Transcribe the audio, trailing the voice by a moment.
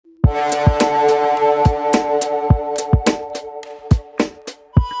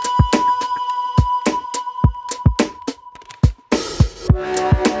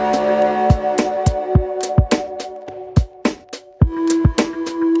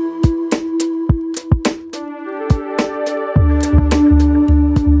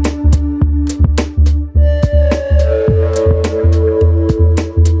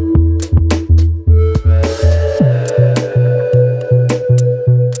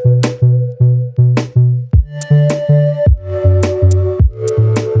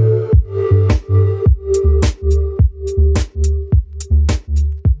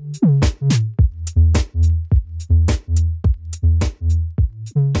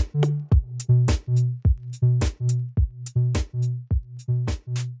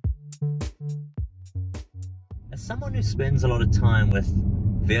someone who spends a lot of time with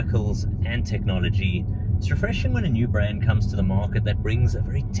vehicles and technology, it's refreshing when a new brand comes to the market that brings a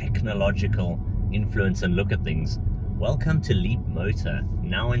very technological influence and look at things. Welcome to Leapmotor.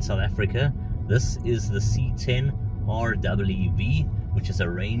 Now in South Africa, this is the C10 Reev, which is a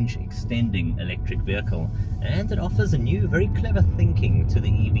range extending electric vehicle, and it offers a new, very clever thinking to the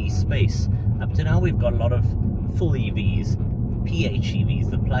EV space. Up to now we've got a lot of full EVs, PHEVs,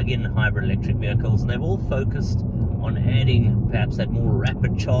 the plug-in hybrid electric vehicles, and they've all focused on adding perhaps that more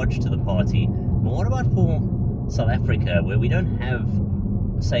rapid charge to the party. But what about for South Africa, where we don't have,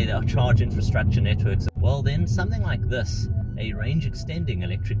 say, our charge infrastructure networks? Well, then something like this, a range extending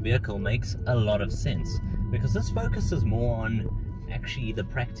electric vehicle, makes a lot of sense, because this focuses more on actually the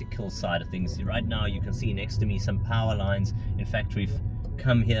practical side of things. Right now you can see next to me some power lines. In fact, we've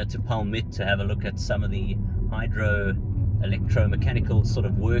come here to commutes to have a look at some of the electromechanical sort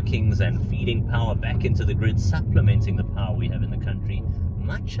of workings and feeding power back into the grid, supplementing the power we have in the country,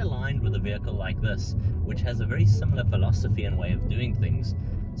 much aligned with a vehicle like this, which has a very similar philosophy and way of doing things.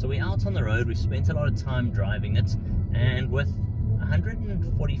 So we're out on the road, we've spent a lot of time driving it, and with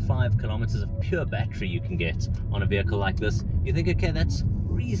 145 kilometers of pure battery you can get on a vehicle like this, you think, okay, that's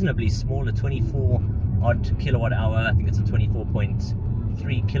reasonably small, a 24 odd kilowatt hour. I think it's a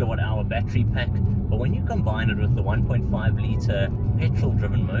 24.3 kilowatt hour battery pack. But when you combine it with the 1.5 litre petrol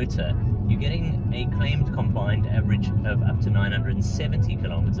driven motor, you're getting a claimed combined average of up to 970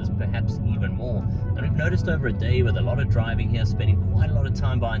 kilometers, perhaps even more. And we've noticed over a day with a lot of driving here, spending quite a lot of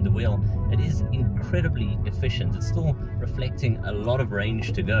time behind the wheel, it is incredibly efficient. It's still reflecting a lot of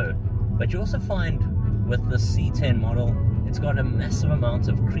range to go. But you also find with the C10 model, it's got a massive amount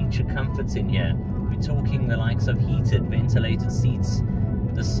of creature comforts in here. We're talking the likes of heated, ventilated seats,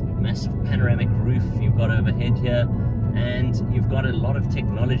 this massive panoramic roof you've got overhead here, and you've got a lot of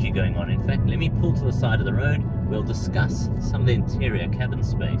technology going on. In fact, let me pull to the side of the road. We'll discuss some of the interior cabin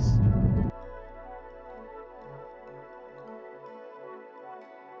space.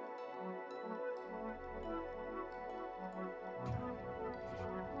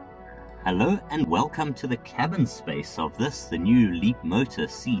 Hello and welcome to the cabin space of this, the new Leapmotor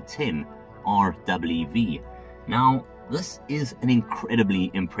C10 Reev. Now, this is an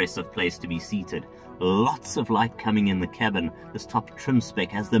incredibly impressive place to be seated. Lots of light coming in the cabin. This top trim spec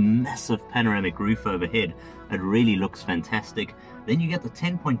has the massive panoramic roof overhead. It really looks fantastic. Then you get the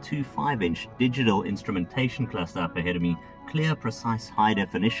 10.25-inch digital instrumentation cluster up ahead of me. Clear, precise, high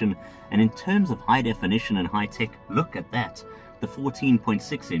definition. And in terms of high definition and high tech, look at that. The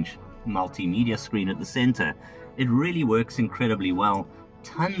 14.6-inch multimedia screen at the center. It really works incredibly well.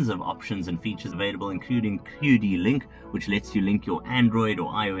 Tons of options and features available, including QD Link, which lets you link your Android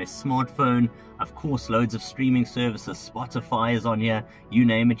or iOS smartphone. Of course, loads of streaming services. Spotify is on here. You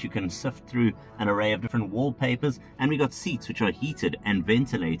name it, you can sift through an array of different wallpapers. And we got seats which are heated and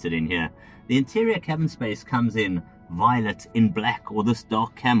ventilated in here. The interior cabin space comes in violet, in black, or this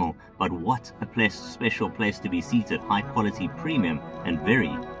dark camel. But what a special place to be seated. High quality, premium, and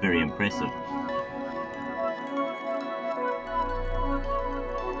very, very impressive.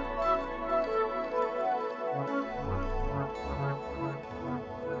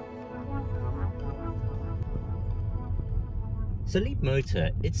 So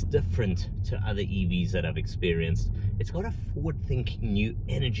Leapmotor, it's different to other EVs that I've experienced. It's got a forward-thinking new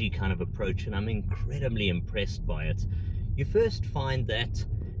energy kind of approach, and I'm incredibly impressed by it. You first find that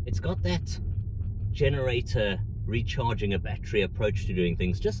it's got that generator recharging a battery approach to doing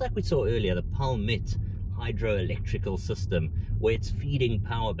things, just like we saw earlier, the Powertrain hydroelectrical system, where it's feeding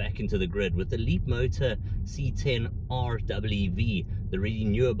power back into the grid. With the Leapmotor C10 Reev, the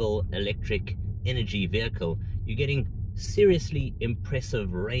renewable electric energy vehicle, you're getting seriously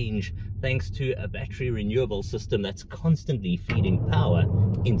impressive range thanks to a battery renewable system that's constantly feeding power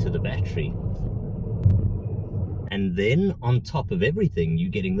into the battery. And then on top of everything, you're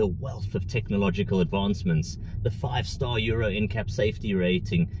getting the wealth of technological advancements, the 5-star Euro NCAP safety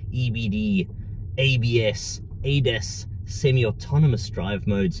rating, EBD, ABS, ADAS, semi-autonomous drive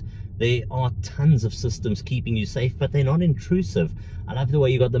modes. There are tons of systems keeping you safe, but they're not intrusive. I love the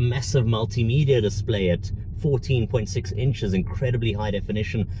way you got the massive multimedia display at 14.6 inches, incredibly high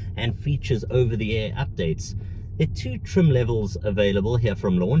definition, and features over-the-air updates. There are 2 trim levels available here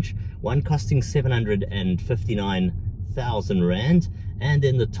from launch, one costing 759,000 Rand, and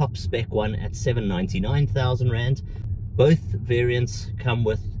then the top spec one at 799,000 Rand. Both variants come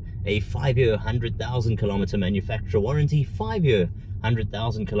with a 5-year 100,000 kilometer manufacturer warranty, 5-year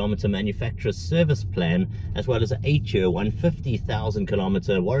 100,000 kilometer manufacturer service plan, as well as an 8-year 150,000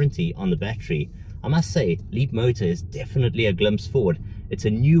 kilometer warranty on the battery. I must say, Leapmotor is definitely a glimpse forward. It's a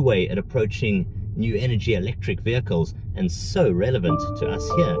new way at approaching new energy electric vehicles, and so relevant to us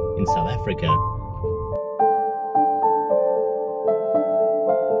here in South Africa.